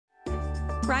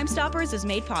Crime Stoppers is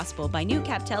made possible by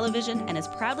Newcap Television and is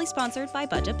proudly sponsored by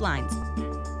Budget Blinds.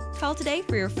 Call today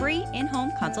for your free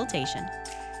in-home consultation.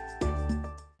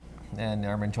 And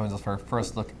Armin joins us for our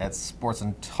first look at sports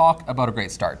and talk about a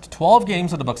great start. 12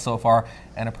 games in the book so far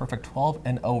and a perfect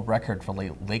 12-0 record for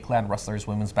Lakeland Rustlers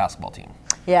women's basketball team.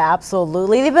 Yeah,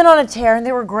 absolutely. They've been on a tear and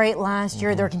they were great last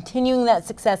year. They're continuing that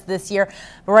success this year.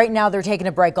 But right now they're taking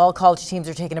a break. All college teams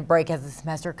are taking a break as the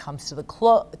semester comes to a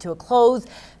close.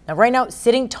 Now right now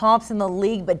sitting tops in the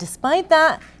league, but despite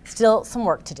that, still some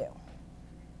work to do.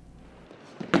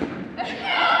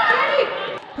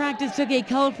 Practice took a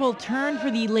colorful turn for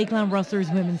the Lakeland Rustlers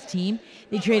women's team.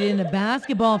 They traded in a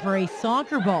basketball for a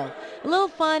soccer ball. A little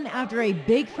fun after a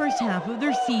big first half of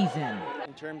their season.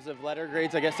 In terms of letter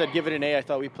grades, I guess I'd give it an A. I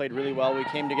thought we played really well. We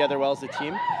came together well as a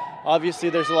team. Obviously,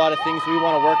 there's a lot of things we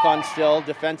want to work on still.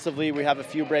 Defensively, we have a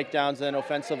few breakdowns, and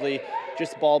offensively,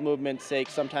 just ball movement's sake,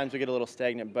 sometimes we get a little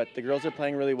stagnant. But the girls are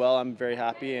playing really well. I'm very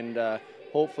happy, and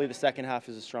hopefully the second half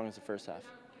is as strong as the first half.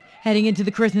 Heading into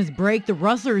the Christmas break, the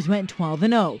Rustlers went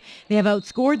 12-0. They have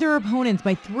outscored their opponents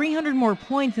by 300 more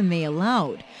points than they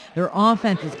allowed. Their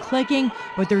offense is clicking,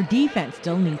 but their defense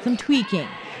still needs some tweaking.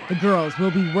 The girls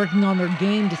will be working on their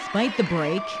game despite the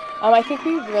break. I think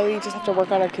we really just have to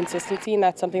work on our consistency, and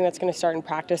that's something that's going to start in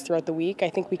practice throughout the week. I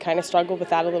think we kind of struggled with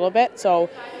that a little bit, so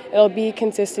it'll be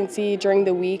consistency during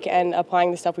the week and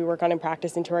applying the stuff we work on in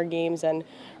practice into our games and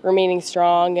remaining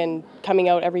strong and coming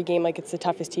out every game like it's the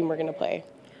toughest team we're going to play.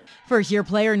 First-year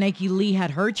player Nike Lee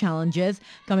had her challenges,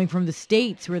 coming from the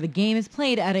States where the game is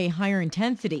played at a higher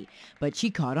intensity, but she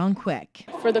caught on quick.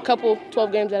 For the couple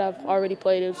 12 games that I've already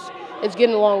played, it's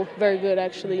getting along very good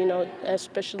actually,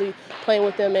 especially playing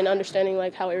with them and understanding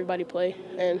like how everybody play.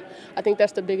 And I think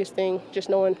that's the biggest thing, just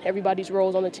knowing everybody's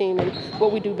roles on the team and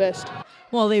what we do best.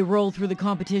 While they roll through the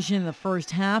competition in the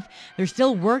first half, there's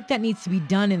still work that needs to be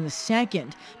done in the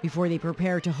second before they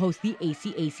prepare to host the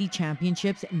ACAC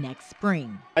Championships next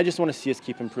spring. I just want to see us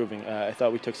keep improving. I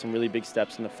thought we took some really big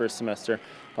steps in the first semester.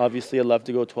 Obviously, I'd love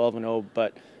to go 12-0,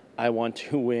 but I want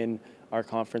to win our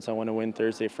conference. I want to win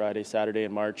Thursday, Friday, Saturday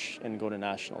in March and go to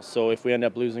nationals. So if we end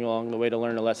up losing along the way to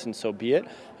learn a lesson, so be it.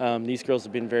 These girls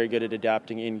have been very good at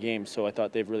adapting in games, so I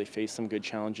thought they've really faced some good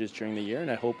challenges during the year,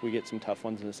 and I hope we get some tough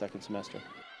ones in the second semester.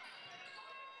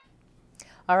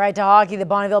 All right, to hockey, the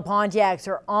Bonnyville Pontiacs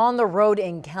are on the road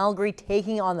in Calgary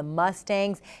taking on the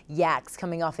Mustangs. Yaks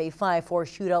coming off a 5-4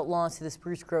 shootout loss to the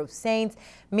Spruce Grove Saints.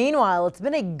 Meanwhile, it's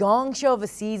been a gong show of a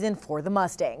season for the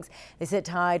Mustangs. They sit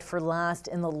tied for last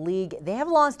in the league. They have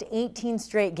lost 18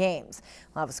 straight games.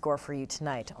 We'll have a score for you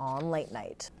tonight on Late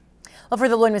Night. Well, for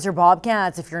the Lloydminster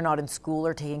Bobcats, if you're not in school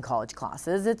or taking college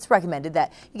classes, it's recommended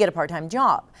that you get a part-time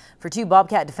job. For two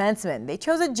Bobcat defensemen, they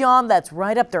chose a job that's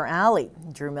right up their alley.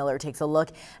 Drew Miller takes a look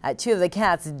at two of the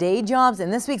Cats' day jobs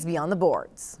in this week's Beyond the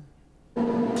Boards.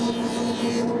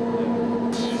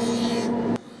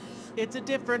 It's a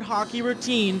different hockey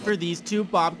routine for these two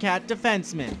Bobcat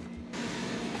defensemen.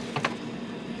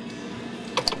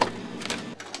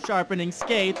 Sharpening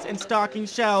skates and stocking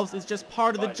shelves is just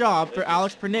part of the job for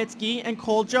Alex Pernitsky and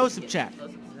Cole Josephchek.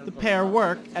 The pair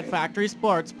work at Factory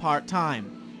Sports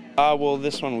part-time. Well,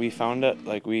 this one we found it.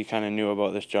 Like, we kind of knew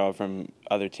about this job from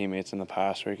other teammates in the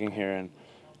past working here and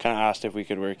kind of asked if we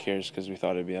could work here just because we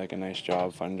thought it'd be like a nice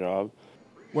job, fun job.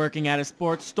 Working at a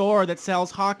sports store that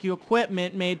sells hockey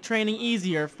equipment made training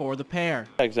easier for the pair.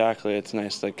 Exactly. It's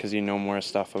nice because you know more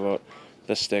stuff about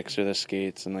the sticks or the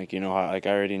skates, and I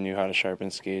already knew how to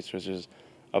sharpen skates, which is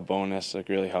a bonus,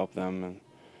 really helped them. And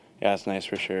yeah, it's nice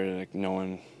for sure,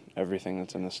 knowing everything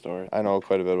that's in the store. I know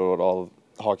quite a bit about all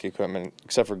hockey equipment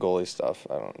except for goalie stuff.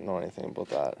 I don't know anything about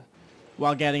that.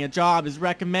 While getting a job is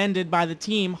recommended by the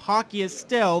team, hockey is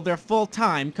still their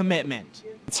full-time commitment.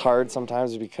 It's hard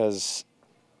sometimes because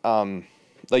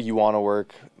you want to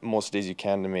work most days you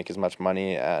can to make as much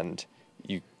money, and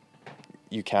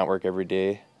you can't work every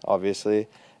day, obviously,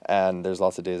 and there's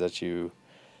lots of days that you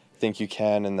think you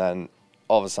can, and then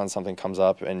all of a sudden something comes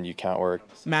up and you can't work.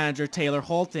 Manager Taylor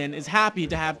Holton is happy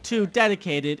to have two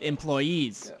dedicated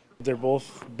employees. They're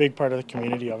both a big part of the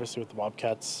community, obviously, with the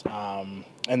Bobcats,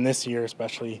 and this year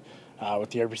especially with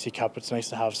the RBC Cup, it's nice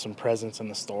to have some presence in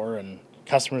the store, and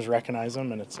customers recognize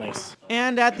them, and it's nice.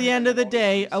 And at the end of the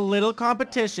day, a little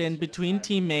competition between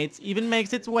teammates even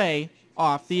makes its way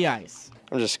off the ice.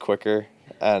 I'm just quicker,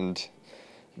 and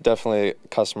definitely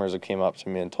customers have came up to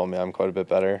me and told me I'm quite a bit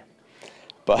better.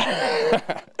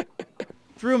 But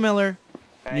Drew Miller,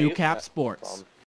 Newcap Sports.